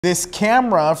This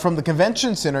camera from the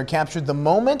convention center captured the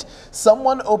moment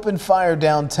someone opened fire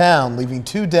downtown, leaving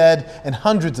 2 dead and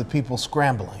hundreds of people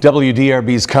scrambling.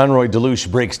 WDRB's Conroy Deluche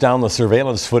breaks down the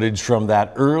surveillance footage from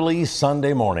that early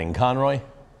Sunday morning. Conroy?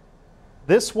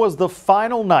 This was the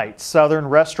final night Southern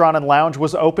Restaurant and Lounge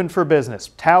was open for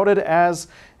business, touted as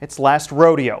its last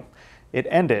rodeo. It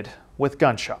ended with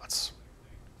gunshots.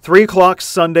 3 o'clock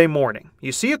Sunday morning.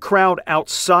 You see a crowd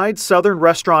outside Southern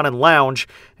Restaurant and Lounge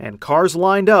and cars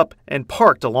lined up and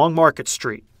parked along Market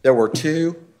Street. There were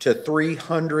 200 to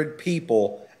 300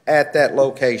 people at that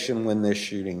location when this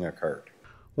shooting occurred.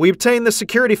 We obtained the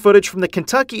security footage from the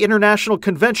Kentucky International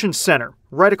Convention Center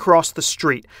right across the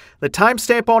street. The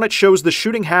timestamp on it shows the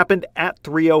shooting happened at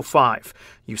 3:05.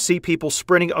 You see people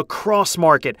sprinting across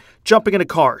Market, jumping into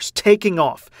cars, taking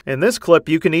off. In this clip,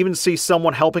 you can even see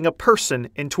someone helping a person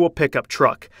into a pickup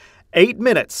truck. 8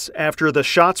 minutes after the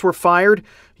shots were fired,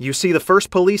 you see the first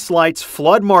police lights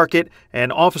flood Market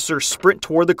and officers sprint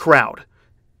toward the crowd.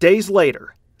 Days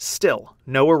later, still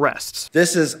no arrests.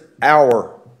 This is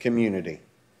our community.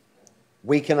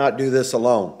 We cannot do this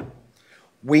alone.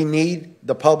 We need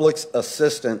the public's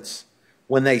assistance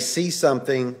when they see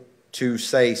something to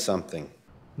say something.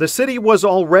 The city was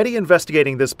already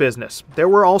investigating this business. There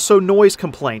were also noise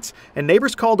complaints, and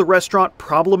neighbors called the restaurant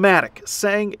problematic,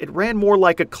 saying it ran more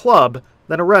like a club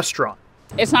than a restaurant.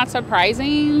 It's not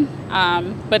surprising,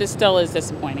 but it still is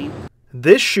disappointing.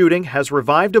 This shooting has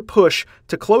revived a push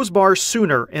to close bars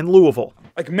sooner in Louisville.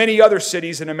 Like many other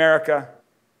cities in America,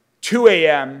 2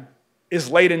 a.m. is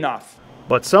late enough.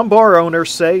 But some bar owners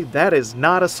say that is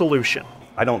not a solution.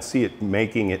 I don't see it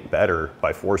making it better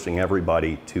by forcing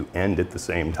everybody to end at the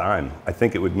same time. I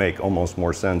think it would make almost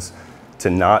more sense to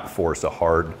not force a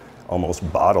hard, almost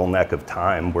bottleneck of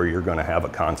time where you're going to have a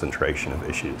concentration of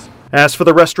issues. As for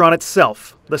the restaurant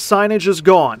itself, the signage is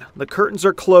gone, the curtains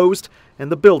are closed,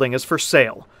 and the building is for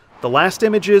sale. The last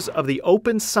images of the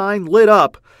open sign lit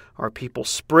up are people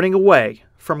sprinting away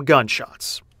from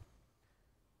gunshots.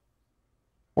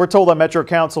 We're told that Metro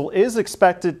Council is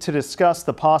expected to discuss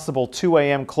the possible 2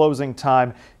 a.m. closing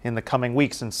time in the coming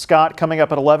weeks. And Scott, coming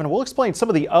up at 11, we'll explain some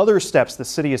of the other steps the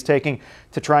city is taking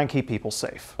to try and keep people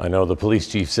safe. I know the police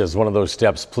chief says one of those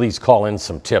steps, please call in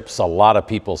some tips. A lot of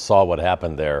people saw what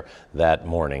happened there that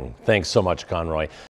morning. Thanks so much, Conroy.